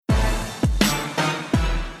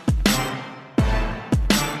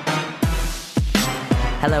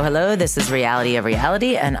Hello, hello. This is Reality of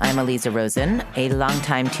Reality, and I'm Aliza Rosen, a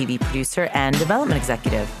longtime TV producer and development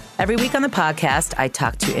executive. Every week on the podcast, I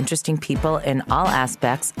talk to interesting people in all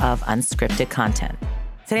aspects of unscripted content.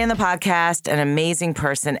 Today on the podcast, an amazing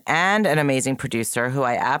person and an amazing producer who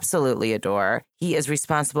I absolutely adore. He is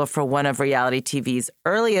responsible for one of reality TV's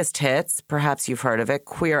earliest hits. Perhaps you've heard of it,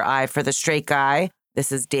 Queer Eye for the Straight Guy.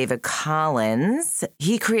 This is David Collins.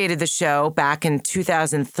 He created the show back in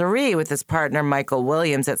 2003 with his partner Michael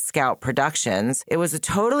Williams at Scout Productions. It was a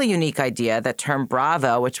totally unique idea that turned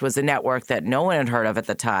Bravo, which was a network that no one had heard of at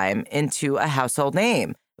the time, into a household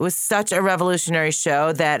name. It was such a revolutionary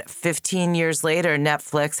show that 15 years later,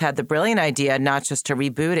 Netflix had the brilliant idea not just to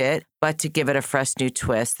reboot it, but to give it a fresh new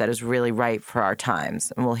twist that is really right for our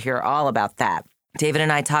times. And we'll hear all about that. David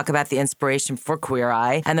and I talk about the inspiration for Queer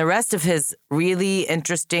Eye and the rest of his really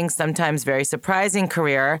interesting, sometimes very surprising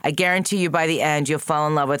career. I guarantee you by the end, you'll fall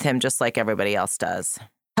in love with him just like everybody else does.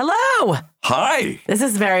 Hello! Hi! This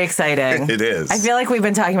is very exciting. It is. I feel like we've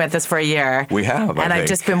been talking about this for a year. We have, And I've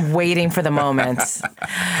just been waiting for the moment.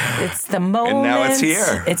 It's the moment. And now it's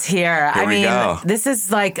here. It's here. Here we go. This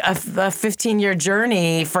is like a 15-year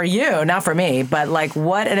journey for you, not for me, but like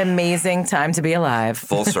what an amazing time to be alive.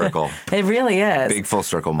 Full circle. It really is. Big full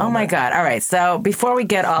circle moment. Oh my God. All right. So before we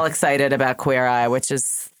get all excited about Queer Eye, which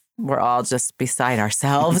is we're all just beside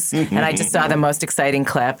ourselves. And I just saw the most exciting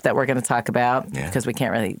clip that we're going to talk about because we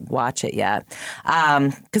can't really watch it yet.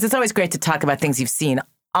 Because it's always great to talk about things you've seen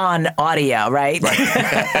on audio, right?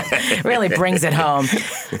 Really brings it home.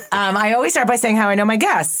 I always start by saying how I know my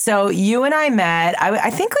guests. So you and I met,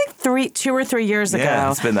 I think like 2 or 3 years ago.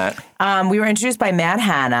 Yeah, it's been that. We were introduced by Matt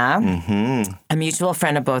Hanna, a mutual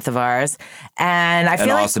friend of both of ours. And I feel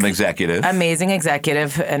An like awesome executive. Amazing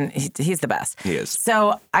executive, and he's the best. He is.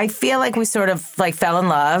 So I feel like we sort of like fell in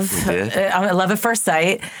love. We did. Love at first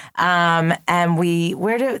sight. And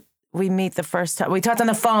where did we meet the first time? We talked on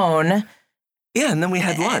the phone. Yeah, and then we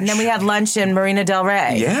had lunch. And then we had lunch in Marina Del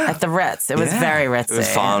Rey at the Ritz. It was very ritzy. It was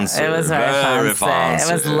fancy. It was very fancy.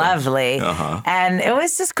 It was lovely. And it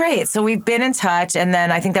was just great. So we've been in touch. And then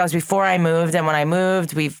I think that was before I moved. And when I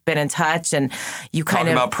moved, we've been in touch. And you kind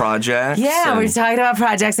Talking of... about projects. Yeah, we were talking about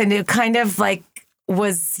projects. And it kind of like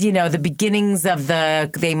was, the beginnings of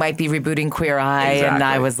they might be rebooting Queer Eye. Exactly. And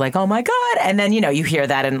I was like, oh my God. And then, you hear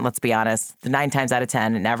that. And let's be honest, 9 times out of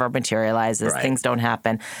 10, it never materializes. Right. Things don't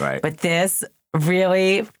happen. Right. But this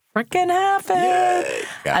really freaking happened.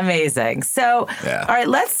 Yeah. Amazing. So, all right,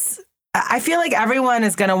 I feel like everyone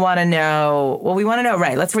is going to want to know, we want to know,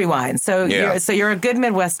 right, let's rewind. So, you're a good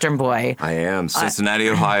Midwestern boy. I am. Cincinnati,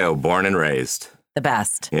 Ohio, born and raised. The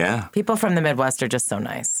best. Yeah. People from the Midwest are just so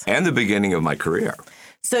nice. And the beginning of my career.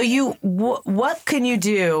 So what can you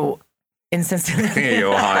do in Cincinnati,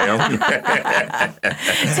 Ohio?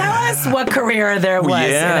 Tell us what career there was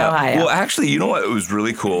in Ohio. Well, actually, you know what? It was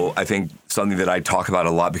really cool. I think something that I talk about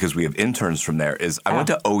a lot because we have interns from there is I went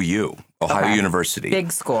to OU, Ohio University.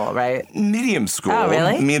 Big school, right? Medium school. Oh,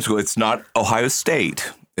 really? Medium school. It's not Ohio State.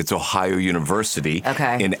 It's Ohio University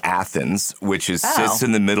in Athens, which sits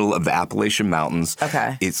in the middle of the Appalachian Mountains.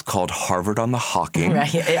 Okay. It's called Harvard on the Hocking.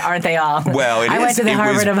 Right. Aren't they all? Well, I went to the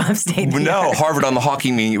Harvard of Upstate New York. No, Harvard on the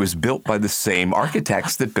Hocking, meaning it was built by the same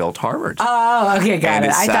architects that built Harvard. Oh, okay, got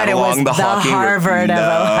it. I thought it was the Harvard of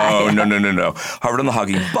Ohio. No. Harvard on the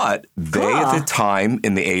Hocking. But they, at the time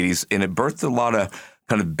in the 80s, and it birthed a lot of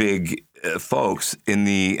kind of big folks in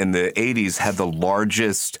the 80s, had the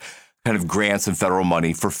largest kind of grants and federal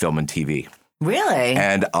money for film and TV. Really?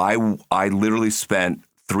 And I literally spent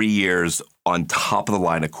 3 years on top of the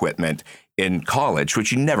line equipment in college,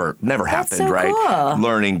 which never happened, so right? Cool.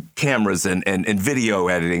 Learning cameras and video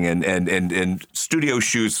editing and studio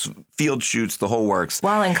shoots, field shoots, the whole works.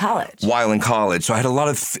 While in college. So I had a lot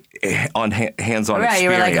of hands-on experience. Right, you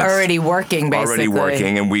were like already working, basically. Already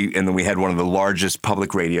working, and then we had one of the largest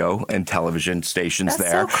public radio and television stations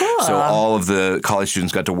there. So cool. So all of the college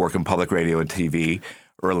students got to work in public radio and TV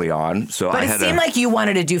early on. But it seemed like you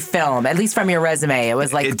wanted to do film, at least from your resume. It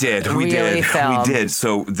was like it did. Really we did. film. We did.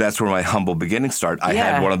 So that's where my humble beginnings start. I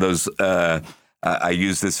had one of those. I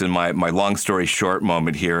use this in my long story short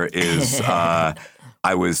moment here. Is I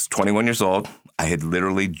was 21 years old. I had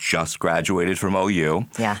literally just graduated from OU.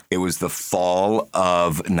 Yeah. It was the fall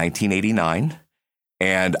of 1989.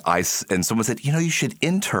 And someone said, you should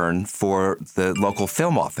intern for the local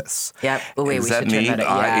film office. Yep. Oh, wait, Is we that should me? turn that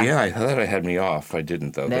up. Yeah, I thought I had me off. I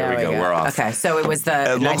didn't, though. There we go. We're off. Okay, so it was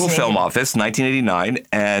the local film office, 1989.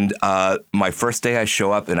 And my first day I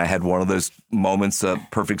show up, and I had one of those moments of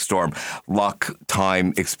perfect storm. Luck,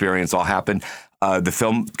 time, experience all happened. The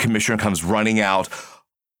film commissioner comes running out.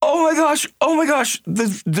 Oh, my gosh.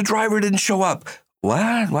 The driver didn't show up.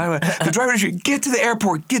 what? Why? The driver should get to the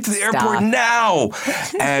airport. Get to the airport now.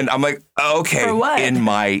 And I'm like, okay. For what? In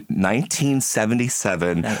my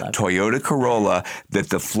 1977 Toyota Corolla that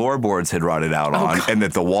the floorboards had rotted out on and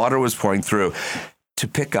that the water was pouring through to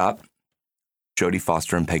pick up Jodie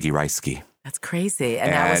Foster and Peggy Reisky. That's crazy.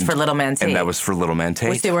 And that was for Little Man Tate. And that was for Little Man Tate.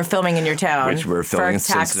 Which they were filming in your town. Which we were filming in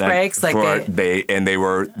tax Cincinnati. breaks. Like they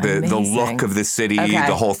were the look of the city,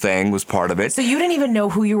 the whole thing was part of it. So you didn't even know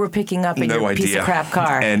who you were picking up in your piece of crap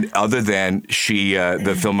car. And other than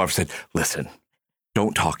the filmmaker said, listen,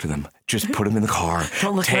 don't talk to them. Just put them in the car.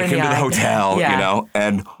 Don't look Take them to the hotel, you know.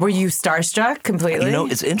 And were you starstruck completely? You know,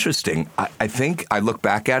 it's interesting. I think I look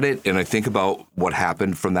back at it and I think about what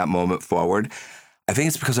happened from that moment forward. I think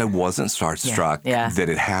it's because I wasn't starstruck that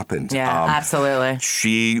it happened. Yeah, absolutely.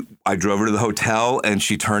 I drove her to the hotel and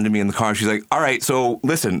she turned to me in the car and she's like, all right, so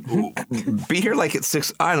listen, be here like at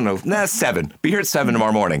 6, 7. Be here at 7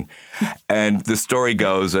 tomorrow morning. And the story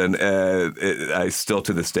goes, and I still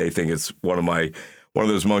to this day think it's one of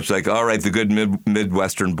those moments like, all right, the good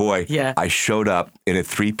Midwestern boy. Yeah. I showed up in a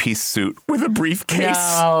 3-piece suit with a briefcase.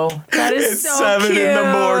 No, that is so 7 cute. in the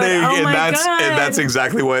morning. Oh my God. And that's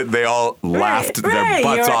exactly what they all laughed their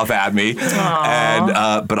butts off at me.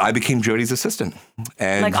 And but I became Jodie's assistant.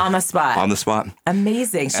 And like on the spot. On the spot.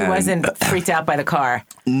 Amazing. She wasn't freaked out by the car.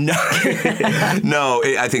 No. No,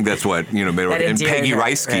 I think that's what, made her. And Peggy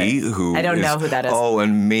Reisky, who I don't know who that is. Oh,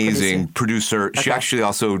 an amazing producer. Okay. She actually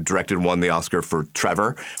also directed and won the Oscar for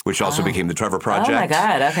Trevor, which also became the Trevor Project. Oh my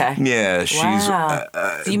God, okay. Yeah, she's... Wow.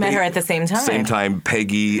 So you met her at the same time? Same time.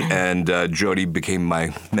 Peggy and Jodie became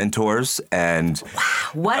my mentors. And wow,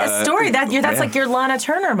 what a story. That's like your Lana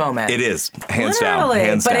Turner moment. It is, hands Literally. down.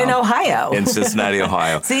 Hands but down. In Ohio. In Cincinnati,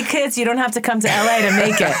 Ohio. See, kids, you don't have to come to L.A. to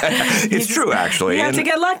make it. It's true, actually. You have to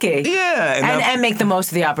get lucky. Yeah. And make the most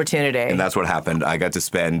of the opportunity. And that's what happened. I got to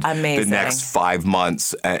spend the next 5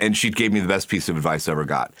 months, and she gave me the best piece of advice I ever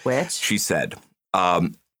got. Which? She said,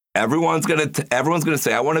 everyone's gonna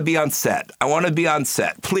say, I want to be on set. I want to be on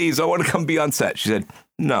set. Please, I want to come be on set. She said,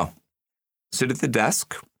 no. Sit at the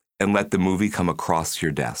desk and let the movie come across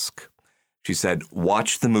your desk. She said,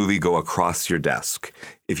 watch the movie go across your desk.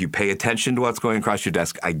 If you pay attention to what's going across your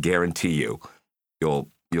desk, I guarantee you'll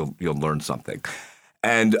learn something.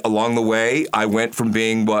 And along the way, I went from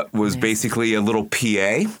being what was basically a little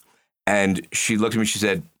PA, and she looked at me, she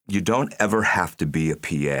said, you don't ever have to be a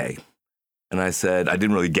PA. And I said, I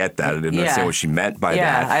didn't really get that. I didn't understand what she meant by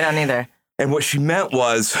that. Yeah, I don't either. And what she meant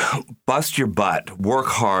was bust your butt, work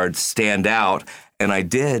hard, stand out. And I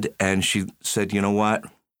did. And she said, you know what?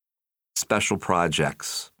 Special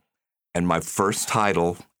projects. And my first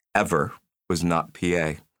title ever was not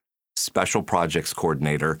PA. Special projects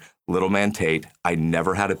coordinator, Little Man Tate. I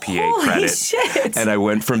never had a PA Holy credit. Shit. And I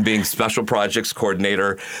went from being special projects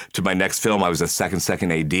coordinator to my next film. I was a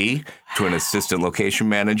second AD to an assistant location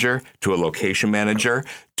manager to a location manager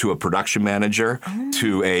to a production manager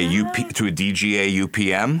to a DGA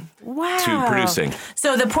UPM to producing.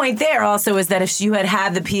 So the point there also is that if you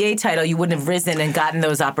had the PA title, you wouldn't have risen and gotten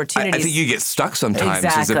those opportunities. I think you get stuck sometimes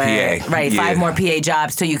as a PA. Right, 5 more PA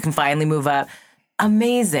jobs till you can finally move up.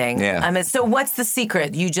 Amazing. Yeah. So what's the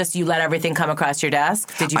secret? You let everything come across your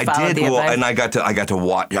desk? Did you follow the advice? Well, and I got to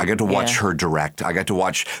watch her direct. I got to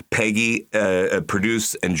watch Peggy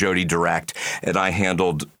produce and Jodie direct, and I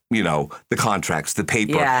handled the contracts, the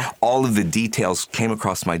paper, all of the details came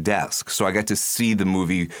across my desk. So I got to see the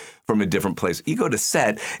movie from a different place. You go to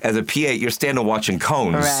set as a PA, you're standing watching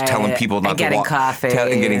cones, telling people not to walk,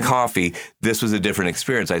 and getting coffee. This was a different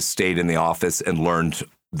experience. I stayed in the office and learned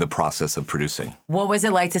the process of producing. What was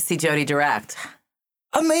it like to see Jodie direct?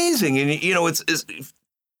 Amazing. And, it's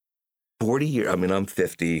 40 years. I mean, I'm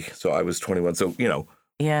 50, so I was 21. So,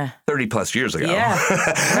 30 plus years ago. Yeah,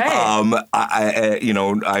 right.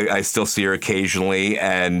 I still see her occasionally.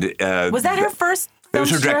 And was that her first? It was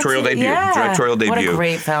her directorial debut. Yeah. What a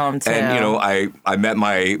great film, too. And, I met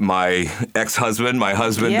my ex-husband, my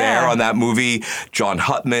husband there on that movie, John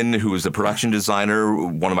Hutman, who was the production designer,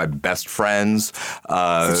 one of my best friends.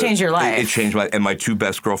 It changed your life. It changed and my 2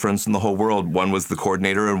 best girlfriends in the whole world. One was the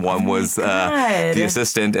coordinator and one was the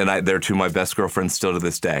assistant. And they're 2 of my best girlfriends still to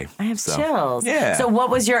this day. I have chills. Yeah. So what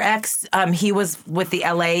was your ex? He was with the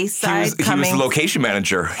LA side? He was the location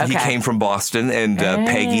manager. Okay. He came from Boston, and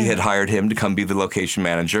Peggy had hired him to come be the location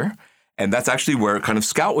manager. And that's actually where kind of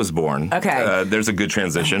Scout was born. Okay. There's a good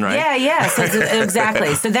transition, right? Yeah. So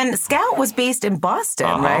exactly. So then Scout was based in Boston,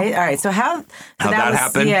 right? All right. So how that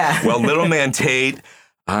happened? Yeah. Well, Little Man Tate,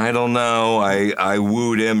 I don't know. I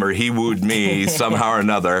wooed him or he wooed me somehow or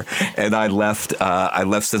another. And I left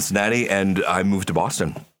Cincinnati and I moved to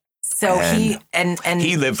Boston. So he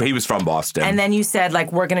was from Boston. And then you said,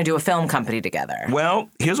 like, we're going to do a film company together. Well,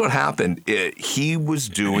 here's what happened. He was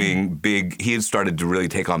doing he had started to really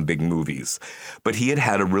take on big movies, but he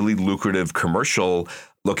had a really lucrative commercial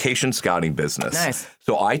location scouting business. Nice.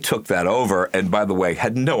 So I took that over, and by the way,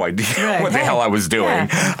 had no idea what the hell I was doing.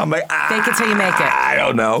 Yeah. I'm like, fake it till you make it. I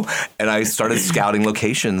don't know. And I started scouting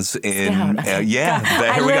locations in,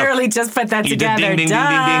 I literally just put that together. Ding, ding, ding,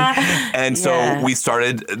 ding, ding. And so we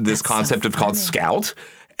started this concept called Scout.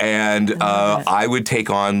 And I would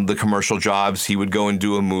take on the commercial jobs. He would go and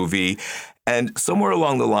do a movie. And somewhere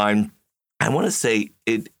along the line, I want to say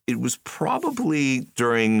it was probably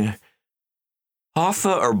during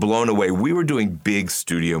Hoffa or Blown Away. We were doing big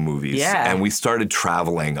studio movies. And we started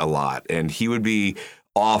traveling a lot. And he would be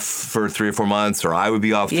off for 3 or 4 months, or I would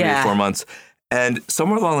be off 3 or 4 months. And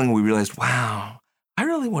somewhere along the line, we realized, wow, I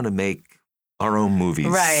really want to make our own movies.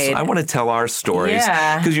 Right. I want to tell our stories.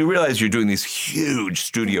 Because you realize you're doing these huge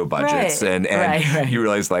studio budgets. And you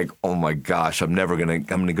realize, like, oh my gosh, I'm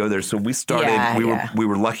gonna go there. So we started, we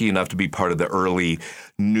were lucky enough to be part of the early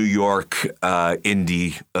New York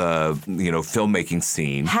indie filmmaking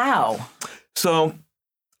scene. How? So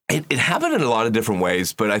it happened in a lot of different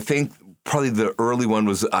ways, but I think probably the early one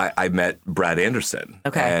was I met Brad Anderson.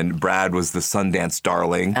 Okay. And Brad was the Sundance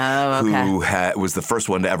darling who was the first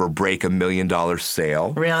one to ever break $1 million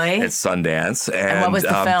sale. Really? At Sundance. And what was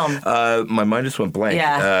the film? My mind just went blank.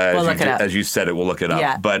 Yeah, we'll look it up. As you said it, we'll look it up.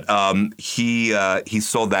 Yeah. But he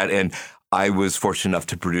sold that, and I was fortunate enough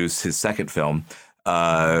to produce his second film,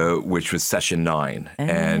 which was Session 9.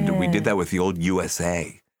 And we did that with the old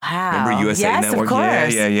USA. Wow. Remember USA yes, Network? Of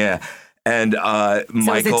course. Yeah. And Michael.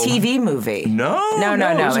 So it was a TV movie? No. It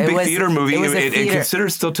was a big theater movie. It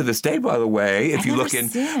considered still to this day, by the way. If you look in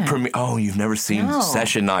you've never seen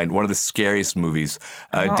Session 9, one of the scariest movies.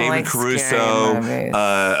 David Caruso,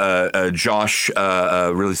 Josh,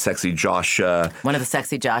 really sexy Josh. One of the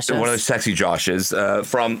sexy Joshes. One of the sexy Joshes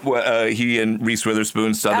from he and Reese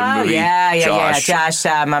Witherspoon, Southern movie. Josh. Josh.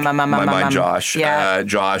 My mind, Josh. Yeah.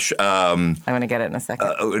 Josh. I'm gonna get it in a second.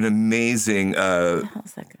 An amazing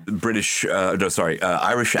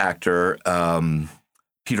Irish actor,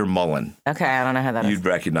 Peter Mullen. Okay, I don't know how that is. You'd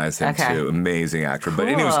recognize him too. Amazing actor. Cool. But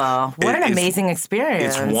anyways, what an amazing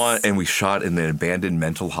experience. It's one, and we shot in an abandoned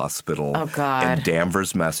mental hospital in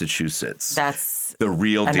Danvers, Massachusetts. That's the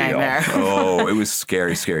real deal. Nightmare. Oh, it was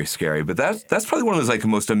scary. But that's probably one of those like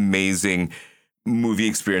most amazing movie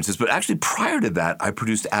experiences. But actually, prior to that, I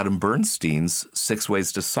produced Adam Bernstein's 6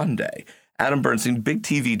 Ways to Sunday. Adam Bernstein, big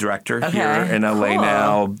TV director here in LA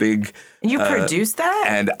now, big. You produced that?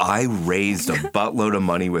 And I raised a buttload of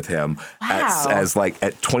money with him as like a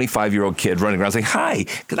 25-year-old kid running around saying, hi,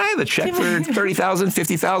 could I have a check for $30,000,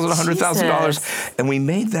 $50,000, $100,000? And we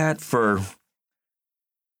made that for,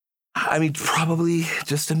 probably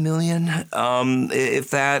just $1 million.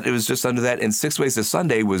 If that, it was just under that. And 6 Ways to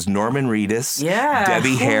Sunday was Norman Reedus,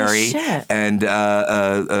 Debbie Harry, and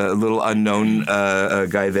a little unknown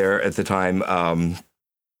guy there at the time. I'm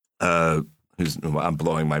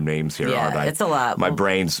blowing my names here, aren't I? It's a lot. My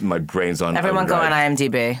brain's on. Everyone go on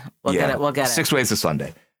IMDb. We'll get it. 6 Ways to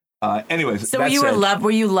Sunday. Anyways, so were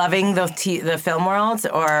you loving the film world,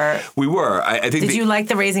 or we were? I think. Did you like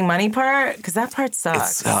the raising money part? Because that part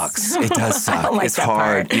sucks. It sucks. It does suck. I don't like it's that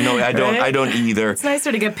hard. Part. I don't either. It's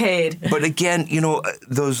nicer to get paid. But again,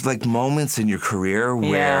 those like moments in your career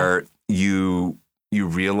where you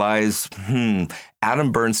realize,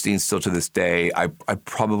 Adam Bernstein still to this day, I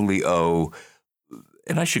probably owe.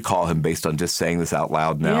 And I should call him based on just saying this out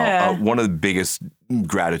loud now. One of the biggest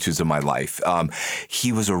gratitudes of my life.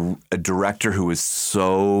 He was a director who was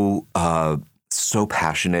so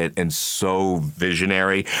passionate and so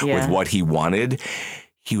visionary with what he wanted.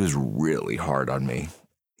 He was really hard on me.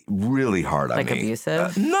 Really hard on me. Like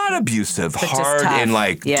abusive? Not abusive. But hard in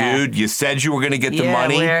like, dude, you said you were going to get the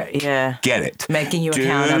money. Get it. Making you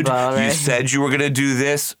accountable, right? You said you were going to do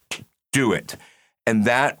this. Do it. And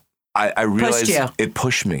that, I realized it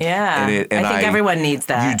pushed me. Yeah. And I think everyone needs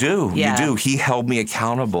that. You do. Yeah. You do. He held me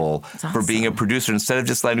accountable for being a producer instead of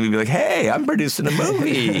just letting me be like, hey, I'm producing a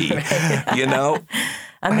movie.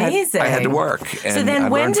 Amazing. I had to work. So then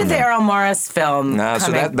when did the Errol Morris film come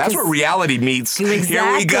so that's where reality meets. Exactly.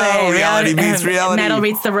 Here we go. Reality meets reality. Metal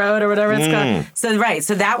meets the road or whatever it's called.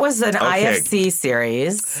 So that was an IFC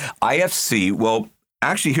series. IFC. Well,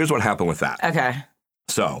 actually, here's what happened with that. Okay.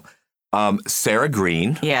 So Sarah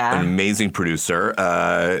Green, an amazing producer.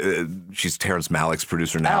 She's Terrence Malick's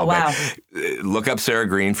producer now. Oh, wow. But look up Sarah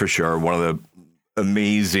Green for sure. One of the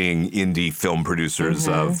amazing indie film producers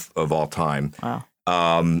of all time. Wow.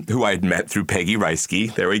 who I had met through Peggy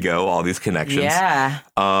Reisky. There we go, all these connections. Yeah.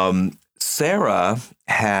 Sarah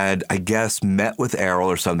had, I guess, met with Errol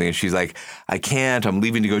or something, and she's like, I can't, I'm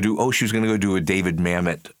leaving to go do, she was going to go do a David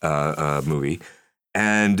Mamet movie.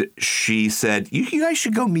 And she said, you guys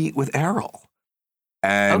should go meet with Errol.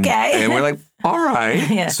 And, okay. And we're like, all right.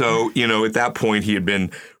 Yeah. So, at that point, he had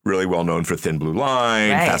been really well known for Thin Blue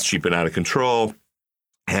Line, Right. Fast, Cheap, and Out of Control.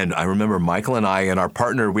 And I remember Michael and I and our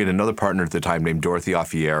partner, we had another partner at the time named Dorothy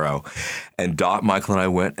Offiero. And Michael and I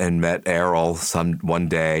went and met Errol one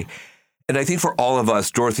day. And I think for all of us,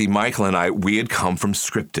 Dorothy, Michael, and I, we had come from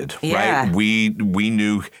scripted, Yeah. right? We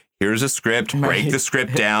knew, here's a script, break the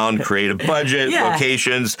script down, create a budget, Yeah.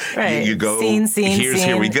 locations. Right. You go, Scene,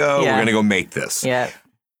 here we go, Yeah. we're going to go make this. Yeah.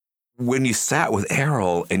 When you sat with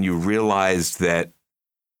Errol and you realized that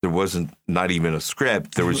there wasn't not even a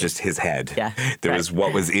script, there was just his head. Yeah. There was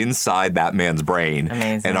what was inside that man's brain.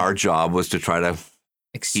 Amazing. And our job was to try to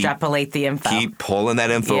Extrapolate the info. keep pulling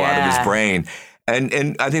that info out of his Yeah. brain.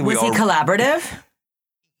 And I think Was he collaborative?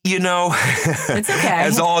 it's okay.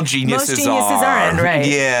 as all geniuses Most geniuses aren't, right?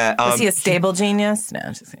 Yeah. Was he a stable genius? No,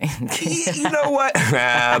 I'm just kidding. You know what?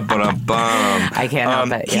 I can't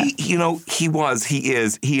help it. Yeah.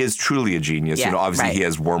 He is truly a genius. Yeah, Obviously right. he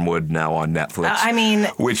has Wormwood now on Netflix. I mean,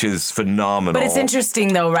 which is phenomenal. but it's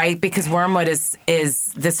interesting though, right? Because Wormwood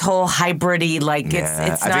is this whole hybridy, like it's I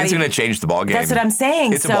not think it's even, going to change the ball game. That's what I'm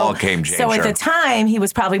saying. It's a ball game changer. So at the time, he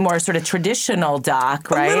was probably more sort of traditional doc,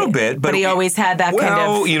 right? A little bit, but he always had that kind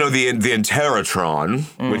of. the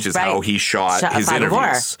Interatron, which is right. how he shot his Fog of War.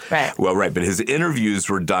 interviews. Right. Well, right, but his interviews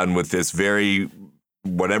were done with this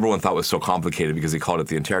what everyone thought was so complicated because he called it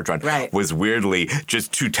the Interatron, Right. was weirdly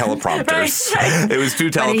just two teleprompters. Right. It was two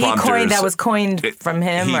But teleprompters. that was coined from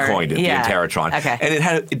him? He or? coined it, Yeah. the Interatron. Okay.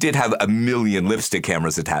 And it did have a million lipstick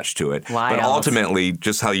cameras attached to it. Wild. But ultimately,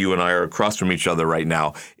 just how you and I are across from each other right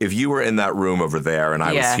now, if you were in that room over there and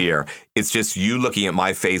I was here, it's just you looking at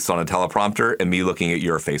my face on a teleprompter and me looking at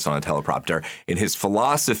your face on a teleprompter. And his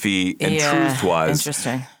philosophy and truth was,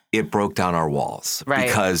 interesting. it broke down our walls. Right.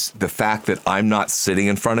 Because the fact that I'm not sitting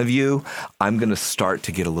in front of you, I'm going to start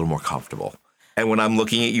to get a little more comfortable. And when I'm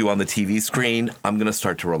looking at you on the TV screen, I'm going to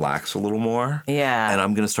start to relax a little more. Yeah. And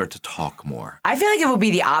I'm going to start to talk more. I feel like it would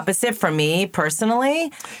be the opposite for me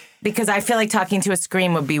personally, because I feel like talking to a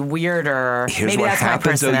screen would be weirder. Here's Maybe what that's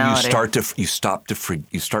happens my though: personality.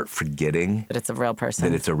 you start forgetting That it's a real person.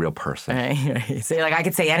 that it's a real person. Right. So you're like, I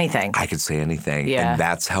could say anything. I could say anything. Yeah. And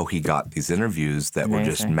that's how he got these interviews that were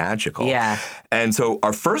just Amazing. magical. Yeah. And so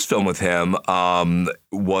our first film with him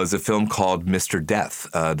was a film called Mr. Death,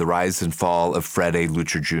 The Rise and Fall of Fred A.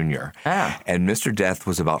 Lucher Jr. Ah. And Mr. Death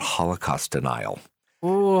was about Holocaust denial.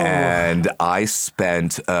 Ooh. And I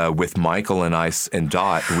spent, with Michael and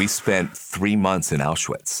Dot, we spent 3 months in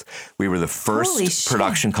Auschwitz. We were the Holy first shit.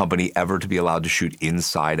 production company ever to be allowed to shoot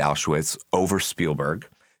inside Auschwitz over Spielberg.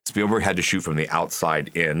 Spielberg had to shoot from the outside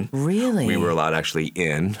in. Really? We were allowed actually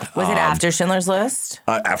in. Was it after Schindler's List?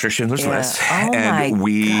 After Schindler's List. Oh and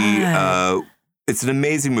my God. It's an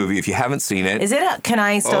amazing movie. If you haven't seen it. Is it? Can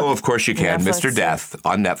I still? Oh, of course you can. Netflix? Mr. Death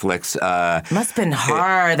on Netflix. Must have been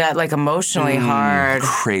hard. That like emotionally hard.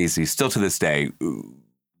 Crazy. Still to this day,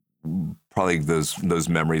 probably those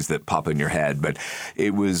memories that pop in your head. But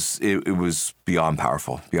it was beyond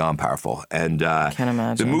powerful, And Can't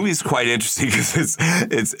imagine. the movie's quite interesting because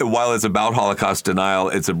it's while it's about Holocaust denial,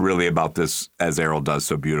 it's really about this, as Errol does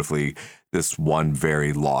so beautifully, this one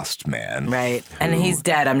very lost man. Right. And he's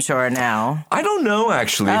dead, I'm sure, now. I don't know,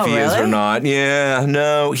 actually, if he is or really? not. Yeah,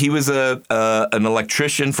 no. He was an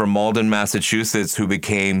electrician from Malden, Massachusetts, who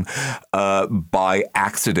became, by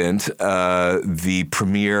accident, the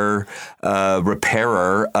premier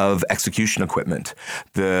repairer of execution equipment.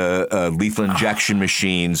 The lethal injection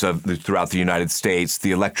machines throughout the United States,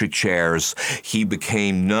 the electric chairs. He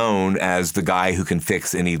became known as the guy who can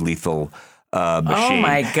fix any lethal machine. Oh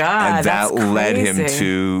my God, and that that's led him crazy.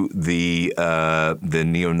 to the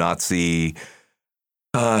neo-Nazi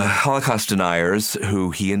Holocaust deniers,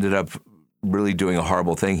 who he ended up really doing a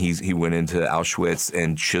horrible thing. He went into Auschwitz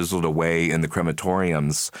and chiseled away in the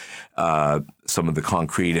crematoriums some of the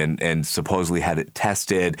concrete and supposedly had it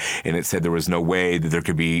tested, and it said there was no way that there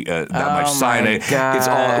could be that much cyanide. God. It's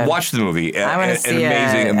all. Watch the movie. I want to see it.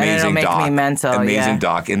 Amazing and it'll make doc. me mental. Amazing yeah.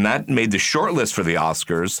 doc, and that made the short list for the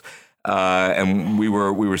Oscars. And we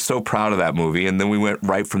were so proud of that movie, and then we went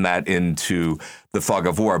right from that into The Fog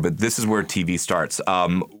of War. But this is where TV starts.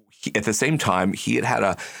 At the same time, he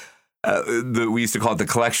had we used to call it the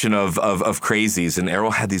collection of crazies, and Errol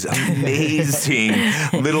had these amazing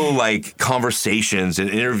little conversations and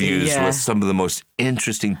interviews with some of the most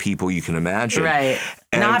interesting people you can imagine. Right.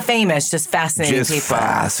 Not famous, just fascinating people. Just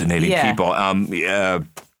fascinating people.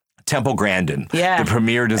 Temple Grandin, the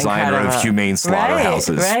premier designer of humane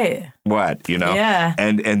slaughterhouses. Right. What, Yeah.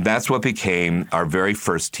 And that's what became our very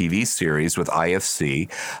first TV series with IFC.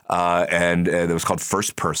 And it was called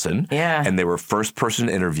First Person. Yeah. And they were first-person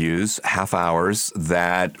interviews, half hours,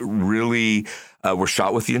 that really were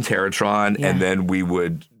shot with the Interrotron. Yeah. And then we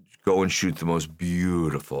would go and shoot the most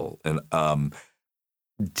beautiful and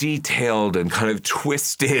detailed and kind of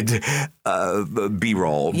twisted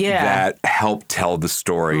B-roll that helped tell the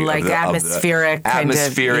story. Like atmospheric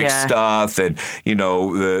stuff. And,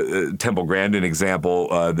 the Temple Grandin example,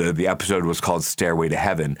 the episode was called Stairway to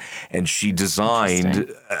Heaven. And she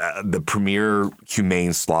designed the premier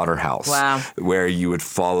humane slaughterhouse. Wow. Where you would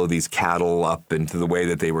follow these cattle up into the way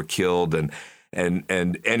that they were killed. And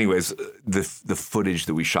anyways, the footage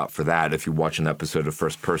that we shot for that, if you watch an episode of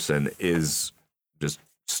First Person, is just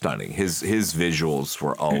stunning. His visuals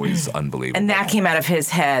were always unbelievable. And that came out of his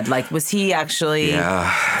head. Like, was he actually...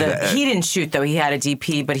 he didn't shoot, though. He had a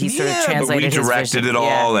DP, but he sort of translated his vision. But we directed it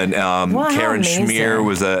all. And Karen Schmier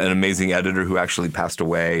was an amazing editor who actually passed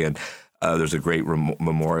away. And there's a great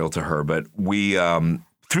memorial to her. But we...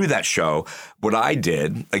 through that show, what I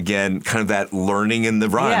did, again, kind of that learning in the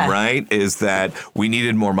run, right, is that we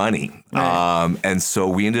needed more money. Right. And so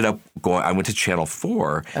we ended up I went to Channel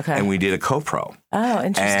 4, and we did a co-pro. Oh,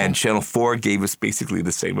 interesting. And Channel 4 gave us basically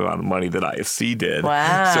the same amount of money that IFC did.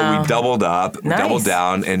 Wow. So we doubled up, doubled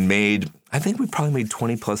down, and I think we probably made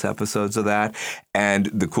 20 plus episodes of that. And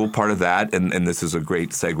the cool part of that, and this is a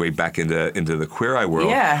great segue back into the Queer Eye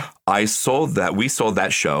world, we sold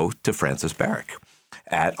that show to Frances Barrick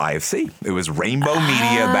at IFC. It was Rainbow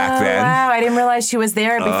Media back then. Wow, I didn't realize she was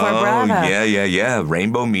there before Bravo. Yeah.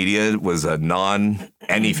 Rainbow Media was a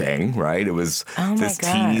non-anything, right? It was this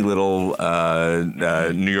teeny little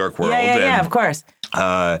New York world. Yeah, of course.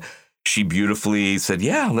 She beautifully said,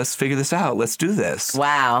 let's figure this out. Let's do this.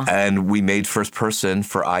 Wow. And we made First Person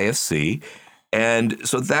for IFC. And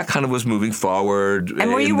so that kind of was moving forward.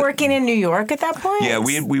 And were you working in New York at that point? Yeah,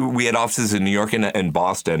 we had offices in New York and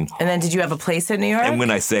Boston. And then did you have a place in New York? And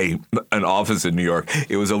when I say an office in New York,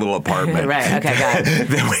 it was a little apartment. Right, okay, got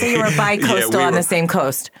it. So you were bi-coastal on the same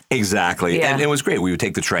coast. Exactly. Yeah. And it was great. We would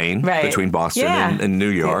take the train between Boston and New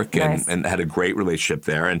York and had a great relationship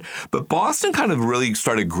there. But Boston kind of really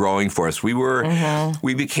started growing for us. We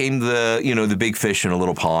became the big fish in a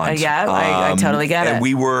little pond. I totally get it. And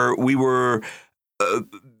we were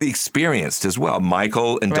experienced as well.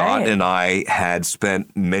 Michael and Dot and I had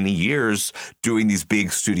spent many years doing these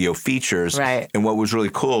big studio features. Right. And what was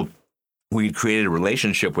really cool, we created a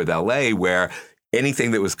relationship with LA where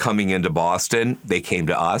anything that was coming into Boston, they came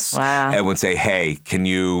to us and would say, hey, can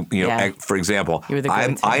you for example,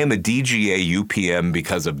 I am a DGA UPM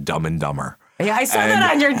because of Dumb and Dumber. Yeah, I saw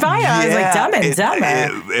that on your bio. I was like, Dumb and Dumber.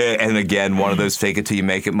 And again, one of those fake it till you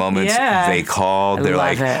make it moments. Yeah. They called. They're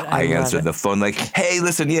like, I answered the phone like, hey,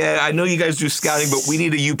 listen, I know you guys do scouting, but we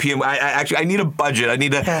need a UPM. I need a budget. I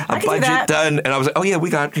need a budget done. And I was like, oh,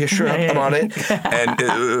 yeah, sure, I'm on it.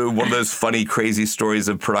 And one of those funny, crazy stories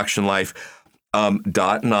of production life.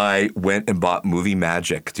 Dot and I went and bought Movie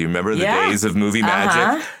Magic. Do you remember the days of Movie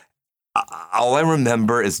Magic? All I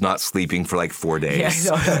remember is not sleeping for like 4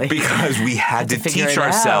 days because we had to teach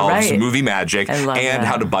ourselves Movie Magic and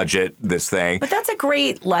how to budget this thing. But that's a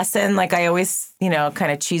great lesson. Like I always,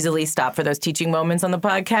 kind of cheesily stop for those teaching moments on the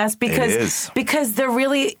podcast because they're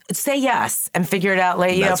really say yes and figure it out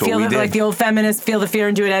later. Feel like the old feminist, feel the fear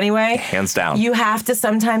and do it anyway. Hands down. You have to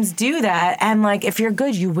sometimes do that. And like if you're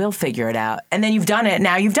good, you will figure it out. And then you've done it.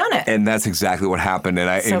 Now you've done it. And that's exactly what happened.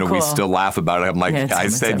 And we still laugh about it. I'm like, I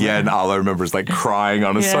said and all I remember is like crying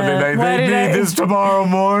on a Sunday night. They need this tomorrow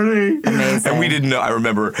morning. Amazing. And we didn't know. I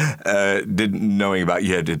remember knowing about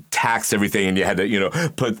you had to tax everything and you had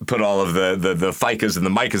to put all of the FICAs and the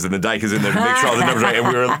MICAs and the DICAs in there to make sure all the numbers are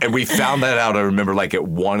right. And we found that out. I remember like at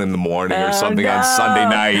 1 a.m. or something on Sunday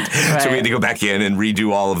night. Right. So we had to go back in and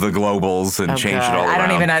redo all of the globals and change it all around. I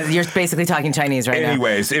don't even know. You're basically talking Chinese right now.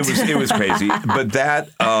 Anyways, it was crazy. But that.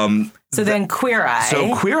 So then Queer Eye.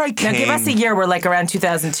 So Queer Eye came. Now give us a year. We're like around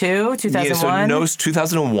 2002, 2001? Yeah, so no,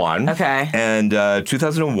 2001. Okay. And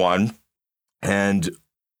 2001. And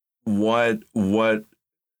what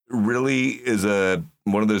really is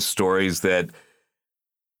one of those stories that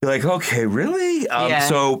you're like, okay, really?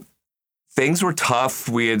 So things were tough.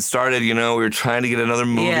 We had started, we were trying to get another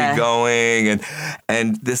movie going,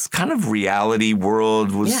 and this kind of reality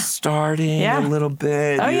world was starting a little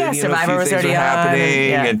bit. Oh, yeah, Survivor was already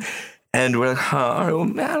happening. And we're like, all right,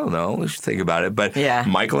 well, I don't know. Let's think about it. But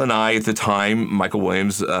Michael and I at the time, Michael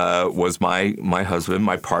Williams was my husband,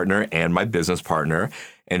 my partner, and my business partner.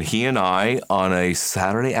 And he and I, on a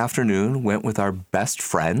Saturday afternoon, went with our best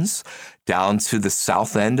friends down to the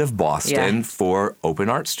south end of Boston for Open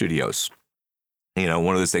Art Studios. You know,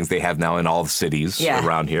 one of those things they have now in all the cities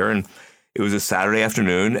around here. And it was a Saturday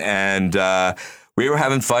afternoon, and we were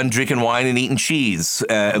having fun drinking wine and eating cheese,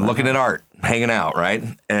 looking at art, hanging out, right?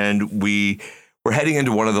 And we were heading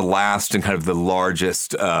into one of the last and kind of the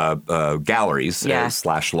largest galleries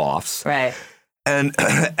 / lofts. Right. And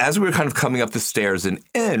as we were kind of coming up the stairs and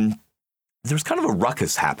in, there was kind of a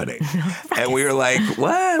ruckus happening. And we were like,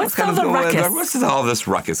 what? What's all the ruckus? What's all this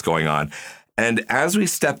ruckus going on? And as we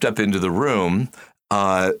stepped up into the room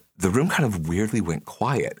kind of weirdly went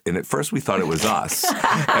quiet. And at first we thought it was us.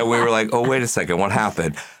 And we were like, oh, wait a second, what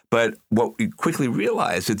happened? But what we quickly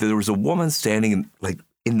realized is that there was a woman standing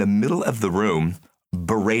in the middle of the room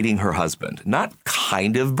berating her husband. Not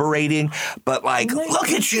kind of berating, but look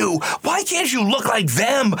at you. Why can't you look like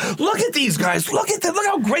them? Look at these guys. Look at them. Look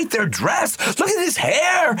how great they're dressed. Look at his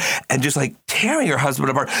hair. And just tearing her husband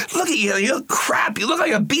apart. Look at you. You look crap. You look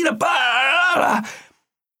like a beat up.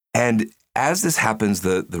 And as this happens,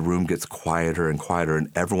 the room gets quieter and quieter, and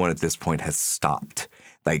everyone at this point has stopped.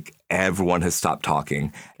 Everyone has stopped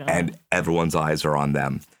talking, and everyone's eyes are on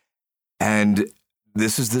them. And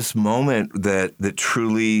this is this moment that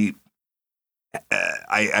truly,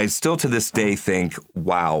 I still to this day think,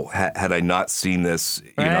 wow, had I not seen this,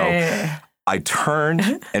 you know, I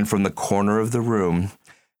turned, and from the corner of the room,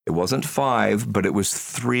 it wasn't 5, but it was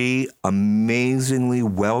 3 amazingly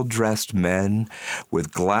well-dressed men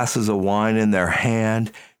with glasses of wine in their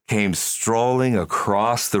hand came strolling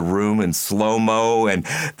across the room in slow-mo, and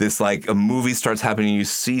this a movie starts happening. You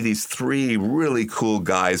see these 3 really cool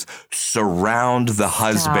guys surround the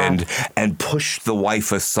husband and push the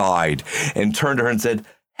wife aside and turn to her and said,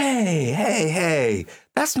 hey,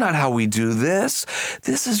 that's not how we do this.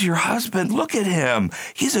 This is your husband. Look at him.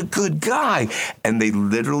 He's a good guy. And they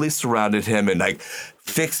literally surrounded him and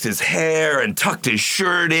fixed his hair and tucked his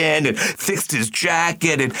shirt in and fixed his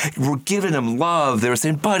jacket and were giving him love. They were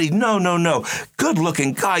saying, buddy, no. Good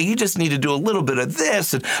looking guy. You just need to do a little bit of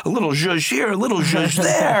this and a little zhuzh here, a little zhuzh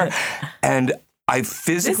there. And I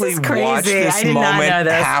physically watched this moment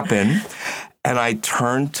happen. And I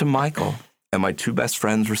turned to Michael. And my 2 best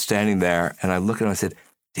friends were standing there, and I looked at him and I said,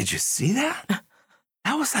 did you see that?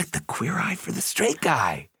 That was like the Queer Eye for the Straight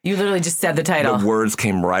Guy. You literally just said the title. The words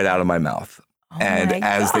came right out of my mouth. Oh and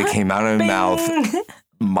as they came out of my mouth,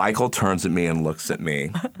 Michael turns at me and looks at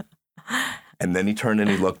me. And then he turned and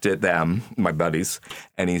he looked at them, my buddies,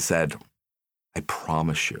 and he said, I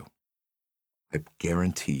promise you, I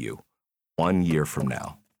guarantee you, 1 year from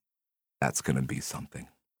now, that's going to be something.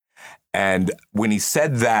 And when he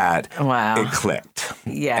said that, it clicked.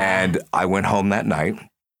 Yeah. And I went home that night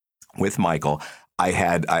with Michael. I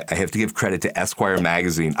have to give credit to Esquire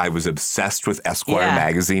magazine. I was obsessed with Esquire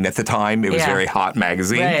magazine at the time. It was a very hot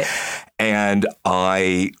magazine. Right. And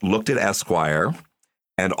I looked at Esquire,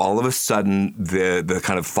 and all of a sudden, the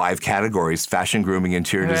kind of 5 categories, fashion, grooming,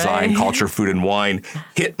 interior design, culture, food, and wine,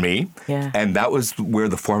 hit me. Yeah. And that was where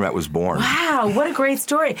the format was born. Wow, what a great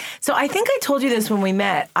story. So I think I told you this when we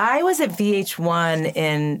met. I was at VH1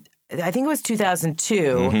 in, I think it was 2002.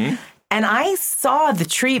 Mm-hmm. And I saw the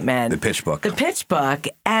treatment. The pitch book.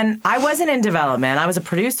 And I wasn't in development. I was a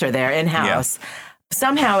producer there in-house. Yeah.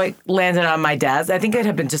 Somehow it landed on my desk. I think it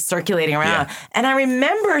had been just circulating around. Yeah. And I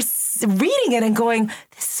remember reading it and going,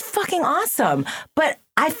 this is fucking awesome. But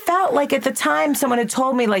I felt like at the time someone had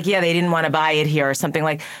told me they didn't want to buy it here or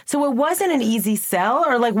something so it wasn't an easy sell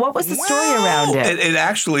or what was the story around it?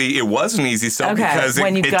 It was an easy sell because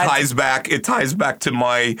it ties back to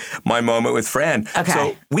my moment with Fran. Okay.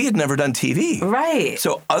 So we had never done TV. Right.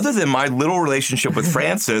 So other than my little relationship with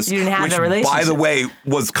Frances, you didn't have the relationship. By the way,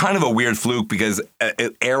 was kind of a weird fluke because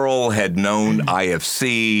Errol had known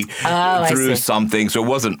IFC through something. So it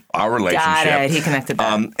wasn't our relationship. Got it. He connected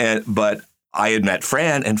that. But I had met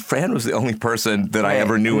Fran, and Fran was the only person that I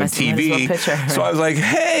ever knew in TV. So I was like,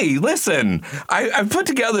 "Hey, listen, I put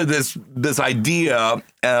together this idea.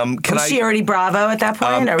 Was she already Bravo at that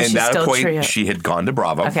point, or was she still Trio? She had gone to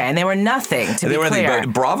Bravo. Okay, and they were nothing. To be clear,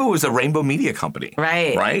 Bravo was a Rainbow Media company,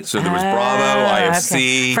 right? So there was Bravo,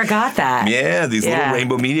 IFC. Okay. Forgot that. Yeah, these little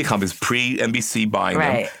Rainbow Media companies, pre-NBC buying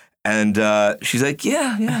them. And she's like,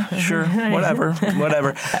 yeah, sure, whatever.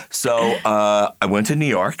 So I went to New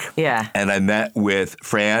York, and I met with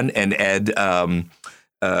Fran and Ed.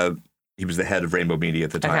 He was the head of Rainbow Media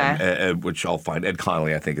at the time, which I'll find. Ed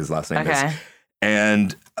Connolly, I think his last name is.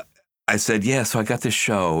 And I said, yeah, so I got this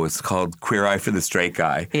show. It's called Queer Eye for the Straight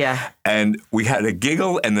Guy. Yeah. And we had a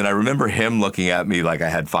giggle, and then I remember him looking at me like I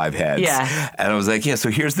had 5 heads. Yeah. And I was like, yeah, so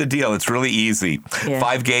here's the deal. It's really easy. Yeah.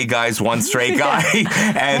 5 gay guys, 1 straight guy.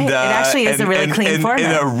 And It actually is a really clean format.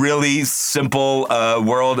 In a really simple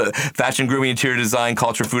world, fashion, grooming, interior design,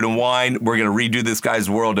 culture, food, and wine, we're going to redo this guy's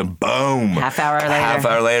world, and boom. Half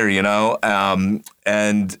hour later, you know?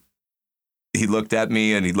 And he looked at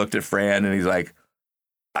me, and he looked at Fran, and he's like,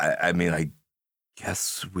 I mean, I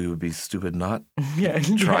guess we would be stupid not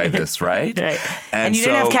to try this, right? Right. And you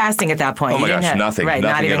didn't have casting at that point. Oh my gosh, nothing. Right,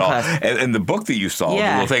 nothing not even at all. close. And the book that you saw, the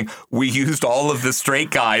little thing, we used all of the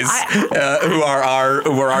straight guys who are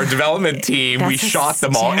our development team. We shot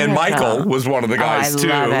them all. And Michael was one of the guys, too,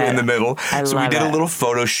 in the middle. So we did a little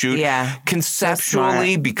photo shoot. Yeah.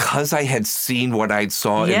 Conceptually, because I had seen what I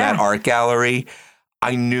saw in that art gallery,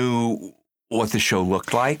 I knew what the show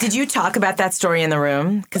looked like. Did you talk about that story in the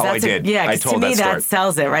room? I did. Yeah, I because told to me that that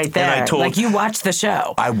sells it right there. Like you watched the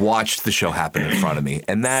show. I watched the show happen in front of me,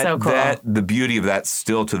 and So cool. the beauty of that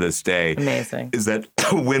still to this day, amazing, is that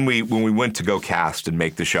when we went to go cast and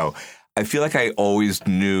make the show, I feel like I always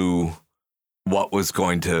knew what was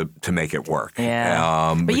going to make it work.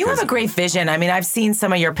 Yeah. But you have a great vision. I mean, I've seen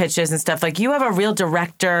some of your pitches and stuff. Like, you have a real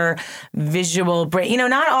director, visual brain. You know,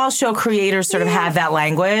 not all show creators sort of have that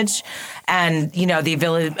language and, you know, the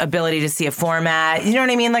ability to see a format. You know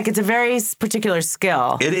what I mean? Like, it's a very particular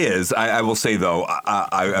skill. It is. I will say, though,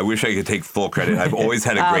 I wish I could take full credit. I've always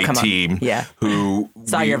had a great team who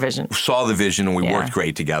saw your vision. Saw the vision, and we worked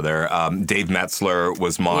great together. Dave Metzler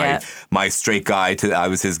was my straight guy. I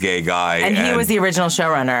was his gay guy. And he was the original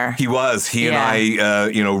showrunner. He was. He and I,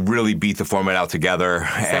 really beat the format out together.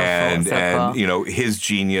 Cool. You know, his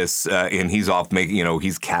genius, and he's off making,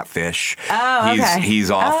 he's Catfish. Oh, okay. He's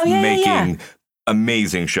off making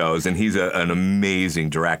amazing shows, and he's an amazing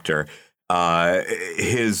director.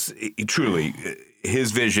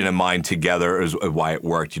 His vision and mine together is why it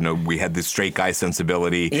worked. You know, we had the straight guy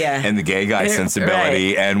sensibility and the gay guy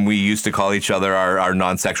sensibility, and we used to call each other our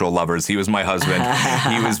non-sexual lovers. He was my husband.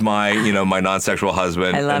 He was my non-sexual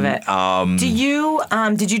husband. I love it.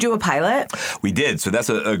 Did you do a pilot? We did. So that's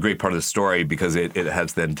a great part of the story, because it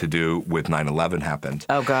has then to do with 9/11 happened.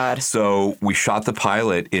 Oh, God. So we shot the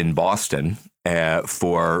pilot in Boston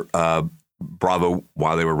for Bravo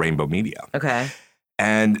while they were Rainbow Media. Okay.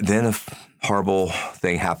 And then a horrible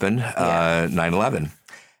thing happened, 9/11.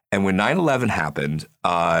 And when 9/11 happened,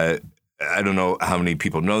 I don't know how many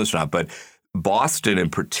people know this or not, but Boston in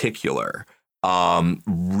particular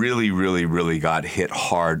really, really, really got hit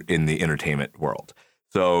hard in the entertainment world.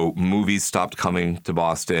 So movies stopped coming to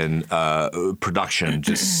Boston. Production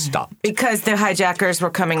just stopped because the hijackers were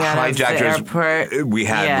coming out of the airport. We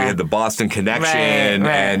had the Boston Connection,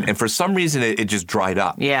 and for some reason it just dried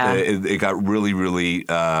up. Yeah, it got really, really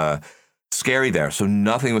scary there. So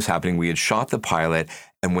nothing was happening. We had shot the pilot,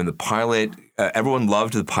 and when the pilot, everyone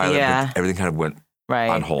loved the pilot, but everything kind of went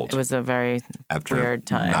on hold. It was a very weird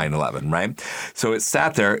time. 9/11, right? So it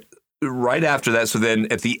sat there. Right after that, so then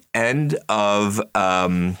at the end of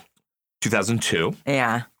 2002,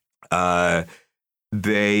 the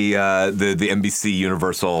NBC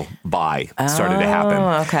Universal buy started to happen.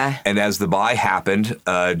 Oh, okay. And as the buy happened,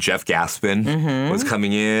 Jeff Gaspin was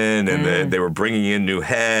coming in, and they were bringing in new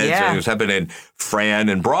heads. And it was happening. And Fran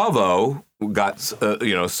and Bravo got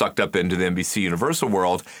sucked up into the NBC Universal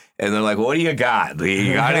world. And they're like, "What do you got?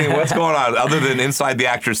 What's going on other than inside the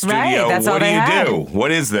Actors Studio? That's what all do they you had. do?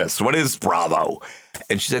 What is this? What is Bravo?"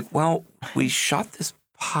 And she's like, "Well, we shot this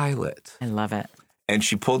pilot." I love it. And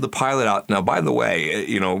she pulled the pilot out. Now, by the way,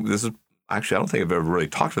 this is actually, I don't think I've ever really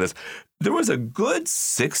talked about this. There was a good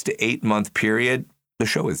 6 to 8 month period. The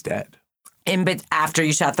show is dead. But after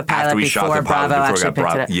you shot the pilot, before Bravo actually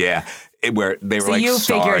picked it up. Yeah. Where they were so like, you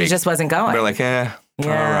sorry. figured it just wasn't going. They're like, all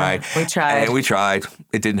right. We tried. And we tried.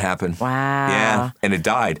 It didn't happen. Wow. Yeah. And it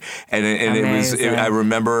died. And it was, I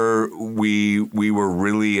remember we were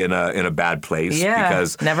really in a bad place. Yeah.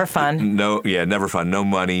 Because never fun. Never fun. No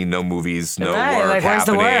money, no movies, no work like, where's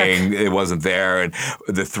happening. The work? It wasn't there. And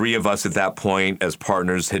the three of us at that point as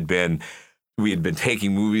partners we had been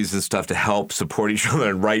taking movies and stuff to help support each other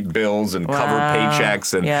and write bills and cover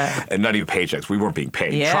paychecks and not even paychecks. We weren't being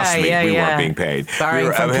paid. Trust me, we weren't being paid.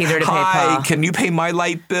 Borrowing from Peter to pay Paul. Can you pay my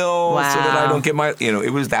light bill so that I don't get my,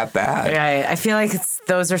 it was that bad. Right. I feel like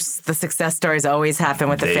those are the success stories always happen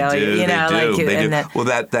with the failure. They do. Well,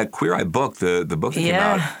 that Queer Eye book, the book that came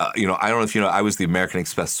out, I don't know if you know, I was the American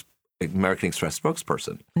Express American Express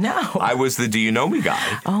spokesperson. No. I was the Do You Know Me guy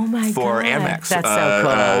for God. Amex. That's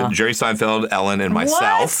so cool. Jerry Seinfeld, Ellen, and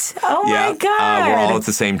myself. What? Oh, my God. We're all at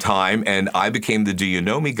the same time, and I became the Do You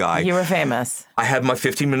Know Me guy. You were famous. I had my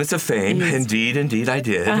 15 minutes of fame. Indeed, I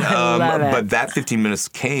did. I love it. But that 15 minutes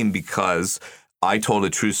came because I told a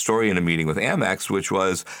true story in a meeting with Amex, which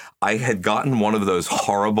was I had gotten one of those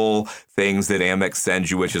horrible things that Amex sends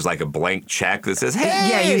you, which is like a blank check that says,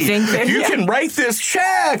 hey, you can write this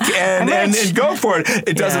check and go for it.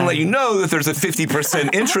 It doesn't let you know that there's a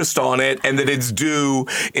 50% interest on it and that it's due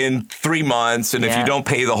in 3 months. And if you don't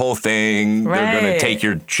pay the whole thing, they're going to take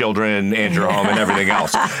your children and your home and everything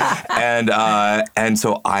else. And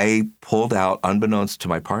so I pulled out, unbeknownst to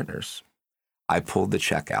my partners, I pulled the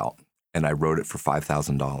check out. And I wrote it for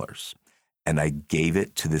 $5,000. And I gave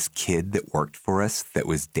it to this kid that worked for us that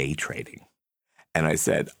was day trading. And I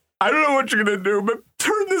said, I don't know what you're going to do, but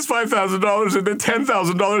turn this $5,000 into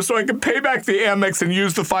 $10,000 so I can pay back the Amex and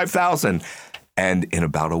use the $5,000. And in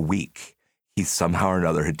about a week, he somehow or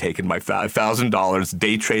another had taken my $5,000,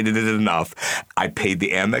 day traded it enough. I paid the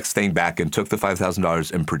Amex thing back and took the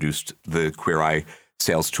 $5,000 and produced the Queer Eye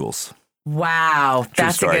sales tools. Wow,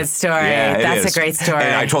 that's a good story. Yeah, that's a great story.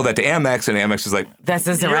 And I told that to Amex, and Amex is like, "This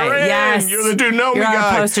isn't right." Yes, you're the Do Know Me guy. You're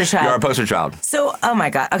our poster child. You're our poster child. So, oh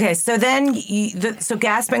my God. Okay, so then, so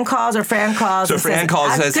Gaspin calls or Fran calls. So Fran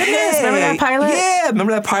calls and says, "Hey, remember that pilot? Yeah,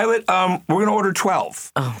 remember that pilot? We're gonna order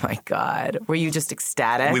 12." Oh my God, were you just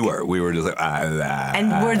ecstatic? We were just like,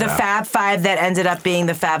 And were the Fab Five that ended up being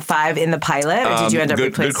the Fab Five in the pilot, or did you end up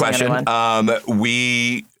replacing Good question. Anyone?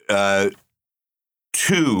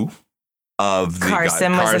 Two. Of the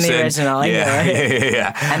Carson was in the original.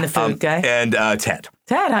 Yeah. And the food guy. And Ted.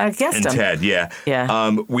 Ted, I guessed him. And Ted, yeah.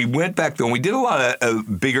 Yeah. We went back then. We did a lot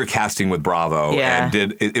of bigger casting with Bravo. Yeah.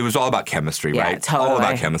 And it was all about chemistry, right? Totally. All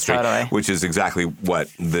about chemistry. Totally. Which is exactly what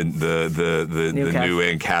the new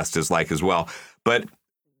in cast is like as well. But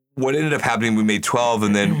what ended up happening, we made 12,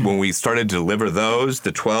 and then when we started to deliver those,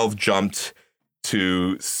 the 12 jumped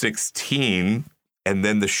to 16, and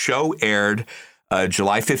then the show aired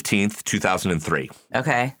July 15th, 2003.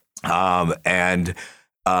 Okay.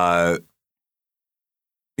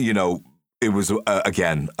 It was,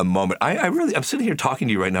 again, a moment. I'm sitting here talking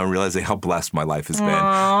to you right now and realizing how blessed my life has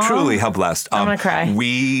been. Truly, how blessed. I'm going to cry.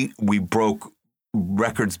 We broke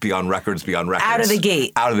records beyond records beyond records. Out of the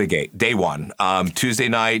gate. Out of the gate. Day one. Tuesday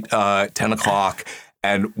night, 10 o'clock.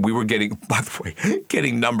 And we were getting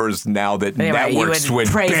numbers now that networks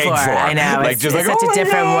would beg for. I know. It's such a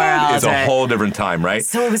different world. It's a whole different time, right?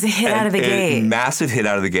 So it was a hit out of the gate. Massive hit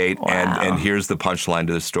out of the gate. Wow. And here's the punchline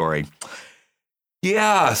to the story.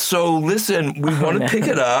 Yeah. So listen, we want to pick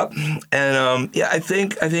it up. And I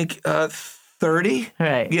think 30.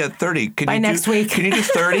 Right. Yeah, 30. By next week. Can you do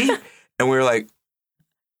 30? And we were like,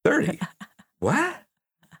 30? What?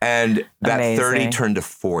 And that Amazing. 30 turned to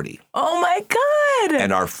 40. Oh, my God.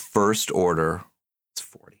 And our first order was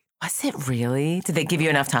 40. Was it really? Did they give you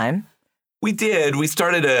enough time? We did. We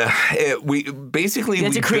started you had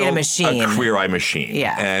to create a machine. A Queer Eye machine.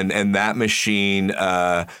 Yeah. And that machine,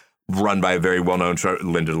 run by a very well-known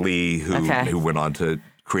Linda Lee, who went on to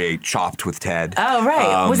create Chopped with Ted. Oh,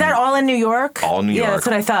 right. Was that all in New York? All New York. Yeah, that's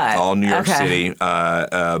what I thought. All New York City.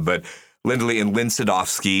 But Linda Lee and Lynn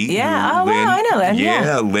Sadowski. Yeah. I know Lynn.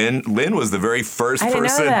 Yeah, Lynn was the very first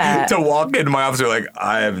person to walk into my office. They're like,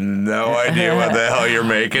 I have no idea what the hell you're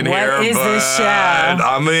making here. What is this show?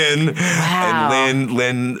 I'm in. Wow. And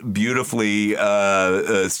Lynn beautifully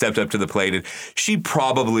stepped up to the plate. And she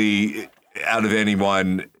probably, out of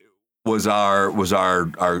anyone, was our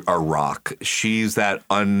rock. She's that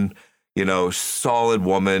solid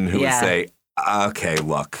woman who would say, okay,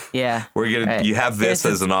 look. Yeah. You have this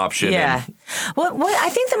as an option. Yeah. What I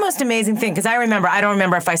think the most amazing thing, because I don't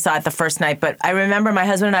remember if I saw it the first night, but I remember my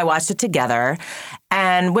husband and I watched it together,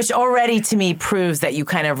 and which already to me proves that you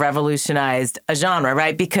kind of revolutionized a genre,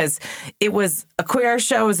 right? Because it was a queer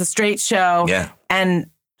show, it was a straight show. Yeah.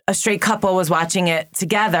 And a straight couple was watching it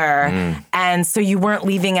together, and so you weren't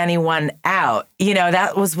leaving anyone out.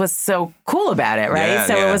 That was what's so cool about it, right? Yeah,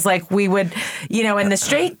 so it was like we would, and the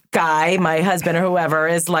straight guy, my husband or whoever,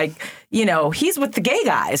 is like, he's with the gay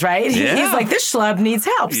guys, right? Yeah. He's like, this schlub needs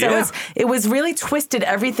help. So it was really twisted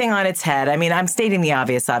everything on its head. I mean, I'm stating the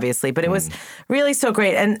obvious, obviously, but it was really so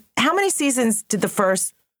great. And how many seasons did the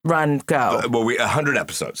first run go? 100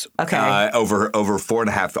 episodes. Okay. Over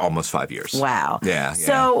 4.5, almost 5 years. Wow. Yeah.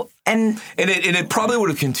 So And it probably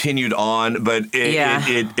would have continued on, but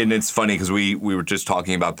it's funny because we were just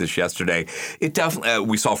talking about this yesterday. It definitely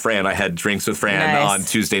we saw Fran. I had drinks with Fran on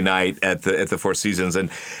Tuesday night at the Four Seasons,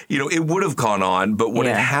 and it would have gone on. But what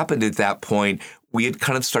had happened at that point, we had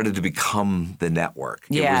kind of started to become the network.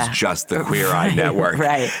 It was just the Queer Eye network,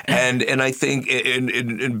 right? And I think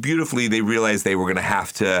and beautifully they realized they were going to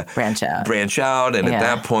have to branch out, and at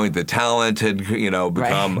that point the talent had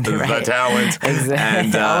become the talent. Exactly.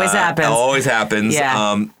 And always happens.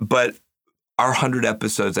 Yeah. But our 100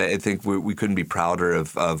 episodes, I think we couldn't be prouder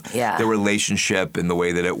of the relationship and the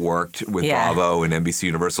way that it worked with Bravo and NBC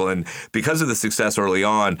Universal. And because of the success early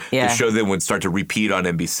on, the show then would start to repeat on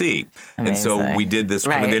NBC. Amazing. And so we did this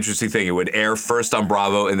kind of interesting thing. It would air first on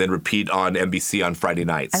Bravo and then repeat on NBC on Friday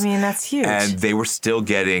nights. I mean, that's huge. And they were still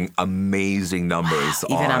getting amazing numbers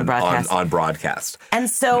on broadcast. And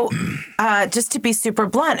so just to be super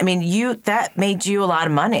blunt, I mean, that made you a lot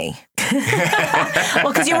of money.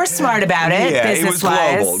 Well, because you were smart about it, it was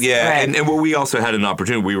global. Yeah, right. and we also had an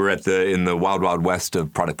opportunity. We were in the wild, wild west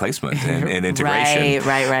of product placement and integration.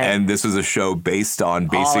 Right. And this was a show based on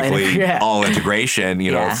basically all integration.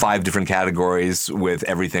 5 different categories with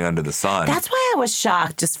everything under the sun. That's why I was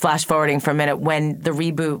shocked. Just flash forwarding for a minute when the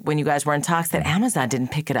reboot, when you guys were in talks, that Amazon didn't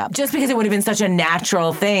pick it up. Just because it would have been such a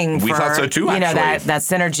natural thing. We thought so too. Actually, that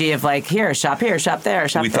synergy of like shop there, shop there.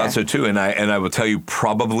 We thought so too, and I will tell you,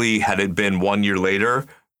 probably had it been 1 year later,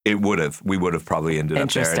 we would have probably ended up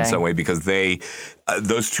there in some way, because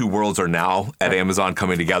those two worlds are now at Amazon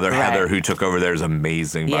coming together. Right. Heather, who took over there, is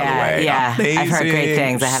amazing, by the way. Yeah, amazing. I've heard great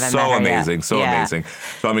things. I haven't met her amazing, yet. So amazing.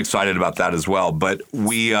 So I'm excited about that as well. But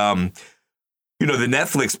we, the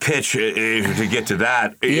Netflix pitch, to get to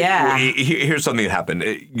that, here's something that happened.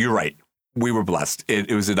 You're right. We were blessed. It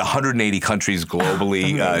was in 180 countries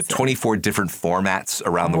globally, 24 different formats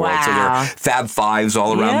around the world. So there are Fab Fives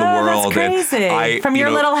all around the world. That's crazy. From your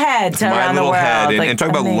little head to around the world. Head. And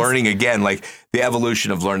talk about learning again, like the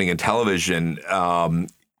evolution of learning in television.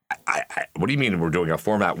 What do you mean we're doing a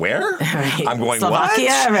format where? Right. I'm going, Slovakia,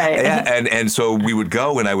 what? Right. Yeah, and so we would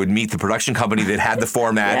go and I would meet the production company that had the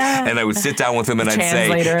format and I would sit down with them and I'd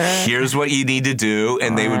say, here's what you need to do.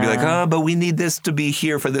 And they would be like, but we need this to be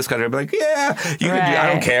here for this country. I'd be like, you can do,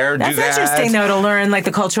 I don't care. That's do that. interesting, though, to learn like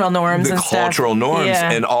the cultural norms and stuff. The cultural norms.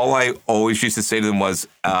 Yeah. And all I always used to say to them was,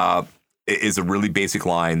 is a really basic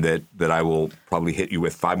line that I will probably hit you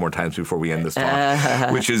with 5 more times before we end this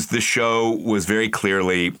talk, which is the show was very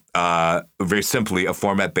clearly, very simply, a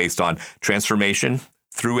format based on transformation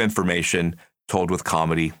through information told with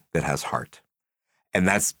comedy that has heart. And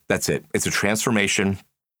that's it. It's a transformation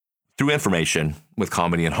through information with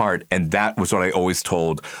comedy and heart. And that was what I always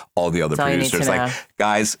told all the other producers. Like,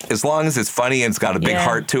 guys, as long as it's funny and it's got a big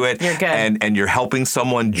heart to it, you're good. And you're helping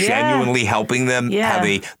someone, genuinely helping them have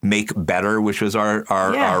a make better, which was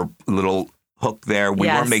our little hook there. We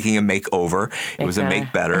weren't making a makeover. It was a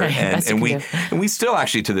make better. Right. And we still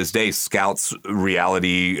actually to this day, Scouts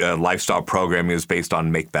reality lifestyle programming is based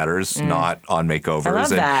on make betters, not on makeovers. I love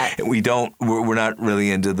that. And we're not really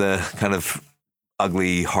into the kind of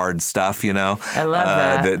ugly, hard stuff, I love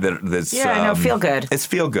that. That's, I know, feel good. It's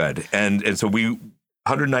feel good. And so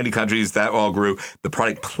 190 countries, that all grew. The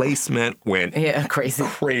product placement went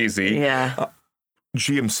crazy. Yeah.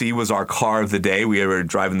 GMC was our car of the day. We were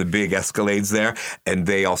driving the big Escalades there, and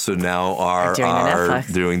they also now are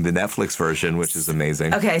doing the Netflix version, which is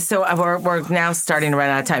amazing. Okay, so we're now starting to run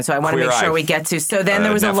out of time, so I want to make sure we get to. So then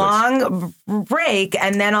there was Netflix. A long break,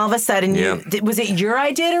 and then all of a sudden, was it your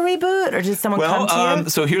idea to reboot, or did someone come to you?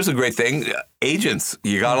 So here's a great thing. Agents,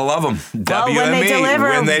 you gotta love them. WME,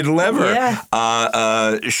 when they deliver.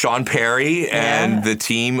 Yeah. Sean Perry and the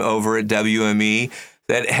team over at WME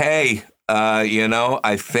said, hey,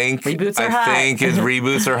 I think his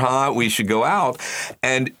reboots are hot. We should go out.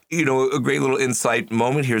 And, a great little insight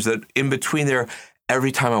moment here is that in between there,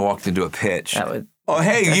 every time I walked into a pitch,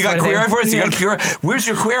 hey, you got Queer Eye for us? You got Queer Eye? Where's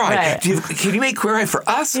your Queer Eye? Right. Can you make Queer Eye for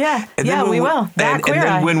us? Yeah, and then we will. And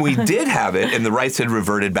then when we did have it, and the rights had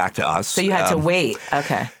reverted back to us. So you had to wait.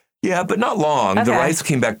 Okay. Yeah, but not long. Okay. The rights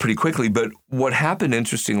came back pretty quickly. But what happened,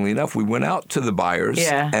 interestingly enough, we went out to the buyers,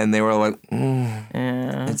 and they were like,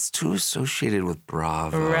 it's too associated with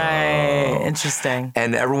Bravo. Right. Interesting.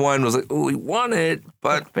 And everyone was like, oh, we want it,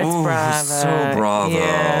 but it's Bravo. So Bravo.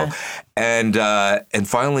 Yeah. And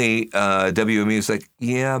finally, WME was like,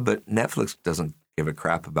 yeah, but Netflix doesn't give a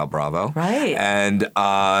crap about Bravo. Right.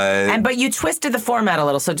 But you twisted the format a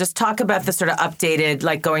little. So just talk about the sort of updated,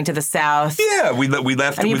 like going to the South. Yeah, we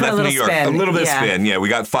left New York. Spin. A little bit of spin. Yeah, we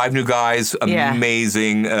got 5 new guys,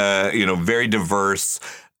 amazing, very diverse,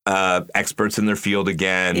 experts in their field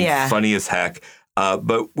again, funny as heck.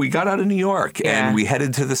 But we got out of New York and we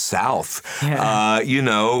headed to the South,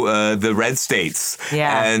 the red states,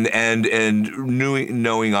 and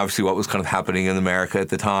knowing obviously what was kind of happening in America at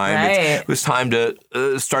the time. It was time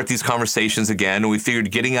to start these conversations again. And we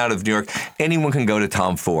figured getting out of New York, anyone can go to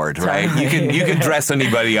Tom Ford, right? You can dress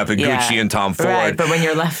anybody up at Gucci and Tom Ford. Right, but when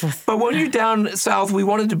you're left with... But when you're down South, we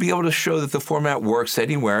wanted to be able to show that the format works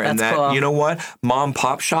anywhere. And that, cool. you know what? Mom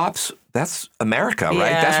pop shops, that's America, right?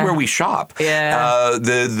 That's where we shop. Yeah.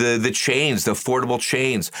 The chains, the affordable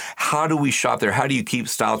chains. How do we shop there? How do you keep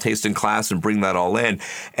style, taste, and class and bring that all in?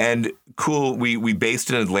 And cool, we based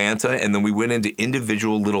in Atlanta, and then we went into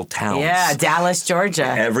individual little towns. Yeah, Dallas, Georgia.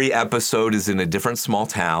 Every episode is in a different small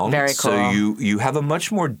town. Very cool. So you have a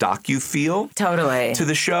much more docu feel to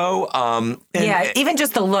the show. Even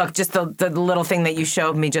just the look, just the little thing that you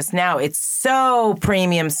showed me just now, it's so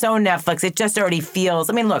premium, so Netflix. It just already feels,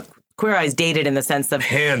 I mean, look, Queer Eye's dated in the sense of,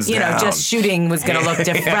 hands down. Just shooting was going to look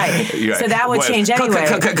different. Right. So that would change anyway.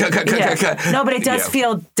 No, but it does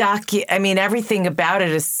feel I mean, everything about it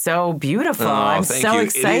is so beautiful. I'm so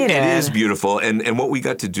excited. It is beautiful. And what we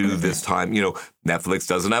got to do this time, Netflix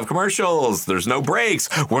doesn't have commercials. There's no breaks.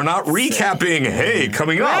 We're not recapping. Hey,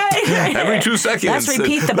 coming up every 2 seconds. Let's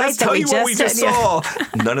repeat the bite that we just saw.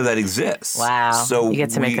 None of that exists. Wow. So you get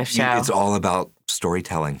to make a show. It's all about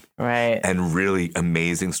storytelling. Right. And really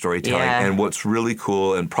amazing storytelling. Yeah. And what's really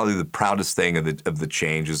cool and probably the proudest thing of the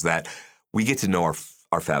change is that we get to know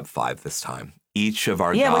our Fab Five this time. Each of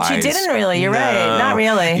our guys. Yeah, which you didn't really. You're right. Not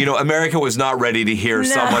really. America was not ready to hear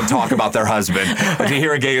someone talk about their husband, or to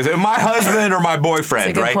hear a gay say, my husband or my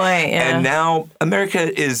boyfriend, That's a good point, yeah. And now America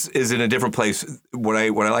is in a different place. What I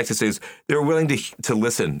like to say is they're willing to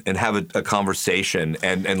listen and have a conversation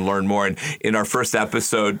and learn more. And in our first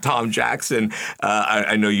episode, Tom Jackson,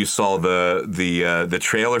 I know you saw the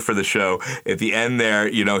trailer for the show. At the end there,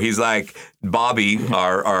 he's like, Bobby,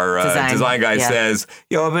 our design guy, says,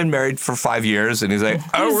 I've been married for 5 years. And he's like,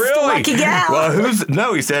 oh, really? Lucky gal.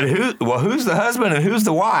 Well, he said, who's the husband and who's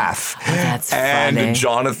the wife? That's funny. And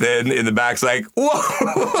Jonathan in the back's like,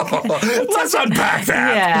 whoa, let's unpack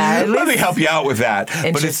that. Yeah. Let me help you out with that.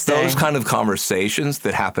 But it's those kind of conversations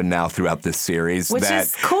that happen now throughout this series. Which that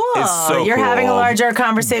is cool. So You're having a larger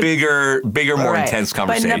conversation. Bigger, more intense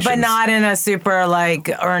conversations. But not in a super,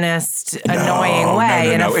 earnest, annoying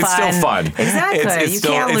way. No. It's still fun. Exactly. You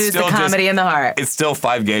can't lose the comedy in the heart. It's still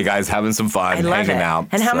 5 gay guys having some fun, hanging out.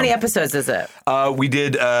 And how many episodes is it? We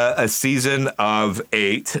did a season of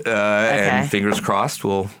 8, and fingers crossed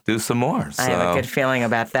we'll do some more. So. I have a good feeling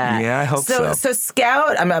about that. Yeah, I hope so. So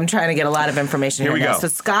Scout, I'm trying to get a lot of information here. We go. So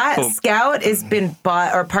Scout has been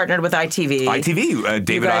bought or partnered with ITV.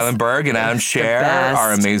 David Eilenberg and Adam Scher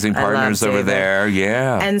are amazing partners over there.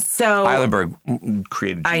 Yeah. And so Eilenberg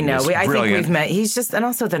created Genius. I know. I think Brilliant. we've met. He's just, and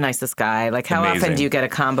also the nicest guy. How often do you get a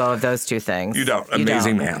combo of those two things? You don't.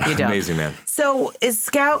 Amazing man. You don't. Amazing man. So is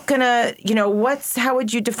Scout gonna, how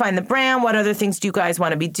would you define the brand? What other things do you guys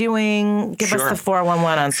want to be doing? Give us the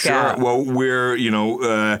 411 on Scout. Sure. Well, we're,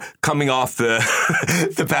 coming off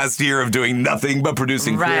the past year of doing nothing but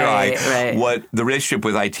producing Queer Eye. Right. What the relationship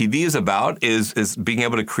with ITV is about is being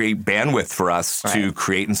able to create bandwidth for us to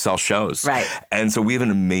create and sell shows. Right. And so we have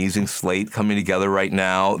an amazing slate coming together right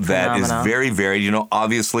now that is very varied.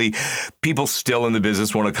 Obviously, people still in the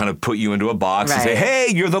business want to kind of put you into a box and say, hey,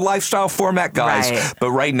 you're the lifestyle format guys. Right.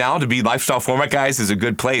 But right now, to be lifestyle format guys is a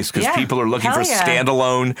good place because people are looking for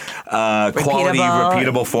standalone, quality,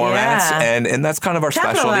 repeatable formats. And that's kind of our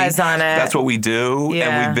Capitalize specialty. on it. That's what we do.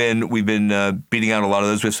 Yeah. And we've been beating out a lot of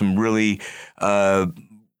those with some really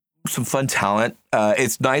some fun talent.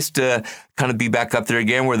 It's nice to kind of be back up there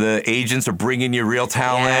again where the agents are bringing you real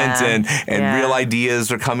talent and real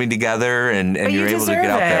ideas are coming together and you're able to get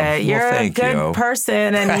out there. You're a good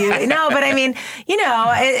person and you but I mean,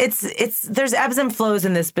 it's there's ebbs and flows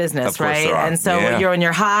in this business, right? And so when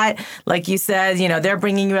you're hot, like you said, they're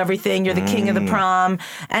bringing you everything. You're the king of the prom.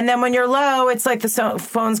 And then when you're low, it's like the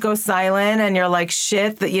phones go silent and you're like,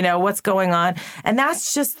 shit, what's going on? And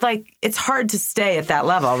that's just it's hard to stay at that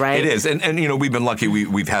level, right? It is. And we've been lucky.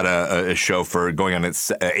 We've had a show for going on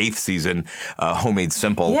its 8th season, Homemade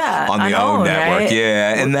Simple, on the OWN network. Right?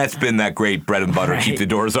 Yeah, and that's been that great bread and butter, keep the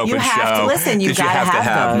doors open show. You have to listen. You got to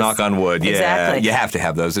have those. Knock on wood. Exactly. Yeah, you have to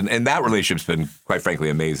have those. And that relationship's been, quite frankly,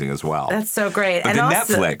 amazing as well. That's so great. But and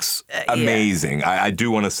also, Netflix, amazing. I do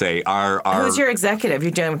want to say our Who's your executive?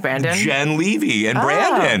 You're doing with Brandon? Jen Levy and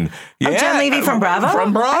Brandon. Yeah. Jen Levy from Bravo?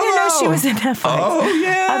 From Bravo. I didn't know she was in Netflix. Oh,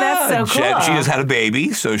 yeah. Oh, that's so cool. Jen, she has had a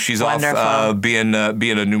baby, so she's off being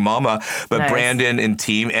a new mama. But Brandon and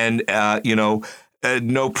team and,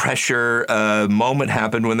 no pressure moment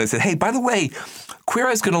happened when they said, hey, by the way, Queer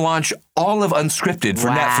Eye's going to launch all of Unscripted for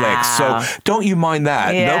Wow. Netflix. So don't you mind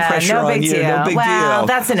that. Yeah, no pressure no on big you. deal. No big Well, deal.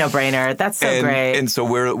 that's a no-brainer. That's so great. And so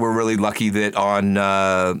we're really lucky that on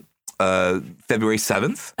February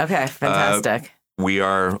 7th, Okay, fantastic. we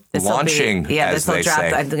are This will launching, be, as this will they drop.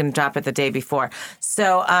 say. I'm going to drop it the day before.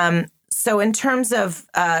 So in terms of,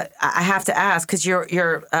 I have to ask because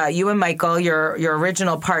you and Michael, your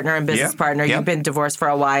original partner and business partner, you've been divorced for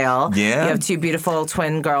a while. Yeah. You have two beautiful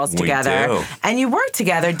twin girls together, do. and you work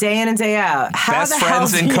together day in and day out. How Best the hell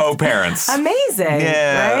friends do and you- co-parents. Amazing.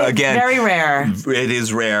 Yeah, right? again, very rare. It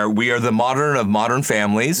is rare. We are the modern of modern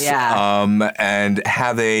families. Yeah. And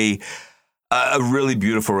have a really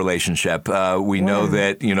beautiful relationship. We know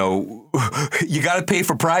that, you got to pay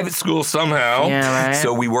for private school somehow. Yeah, right.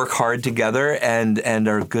 So we work hard together and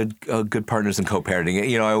are good partners in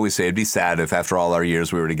co-parenting. I always say it'd be sad if after all our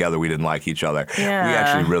years we were together, we didn't like each other. Yeah. We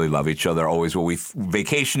actually really love each other. Always will we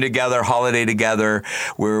vacation together, holiday together.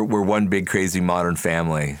 We're one big crazy modern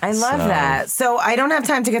family. I love that. So I don't have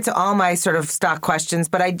time to get to all my sort of stock questions,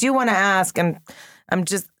 but I do want to ask, and I'm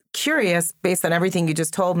just curious, based on everything you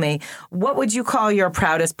just told me, what would you call your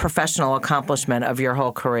proudest professional accomplishment of your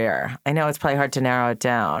whole career? I know it's probably hard to narrow it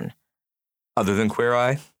down. Other than Queer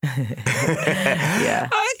Eye? Yeah.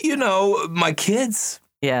 My kids.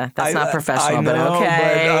 Yeah, that's not professional, I know, but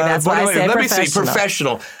okay. That's why I say let professional. me see,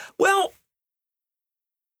 professional. Well,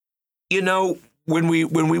 when we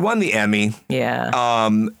won the Emmy,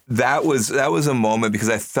 that was a moment because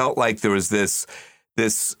I felt like there was this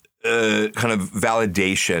kind of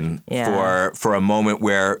validation for a moment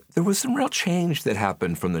where there was some real change that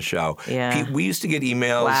happened from the show. Yeah. We used to get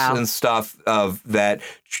emails and stuff of that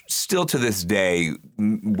still to this day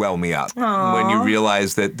well me up. Aww. When you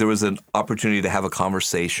realize that there was an opportunity to have a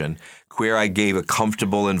conversation. Queer Eye gave a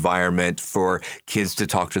comfortable environment for kids to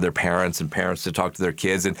talk to their parents and parents to talk to their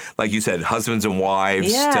kids. And like you said, husbands and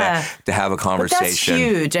wives to have a conversation. But that's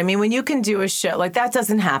huge. I mean, when you can do a show, like that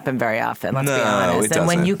doesn't happen very often, let's be honest. And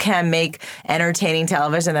when you can make entertaining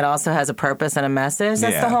television that also has a purpose and a message,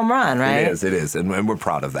 that's the home run, right? It is. And we're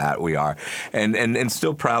proud of that. We are. And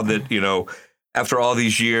still proud that, after all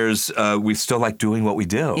these years, we still like doing what we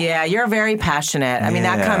do. Yeah, you're very passionate. I mean,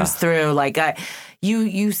 that comes through. Like,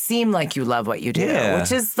 you seem like you love what you do,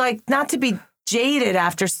 which is like not to be jaded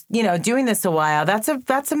after doing this a while.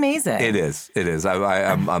 That's amazing. It is.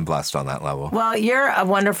 I'm blessed on that level. Well, you're a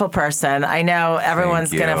wonderful person. I know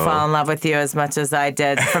everyone's going to fall in love with you as much as I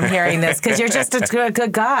did from hearing this because you're just a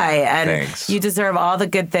good guy and you deserve all the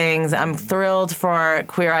good things. I'm thrilled for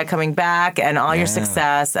Queer Eye coming back and all your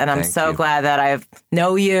success, and I'm so glad that I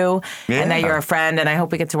know you and that you're a friend, and I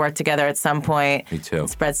hope we get to work together at some point. Me too.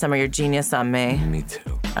 Spread some of your genius on me. Me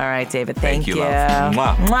too. All right, David. Thank you. Love.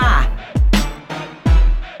 Mwah. Mwah.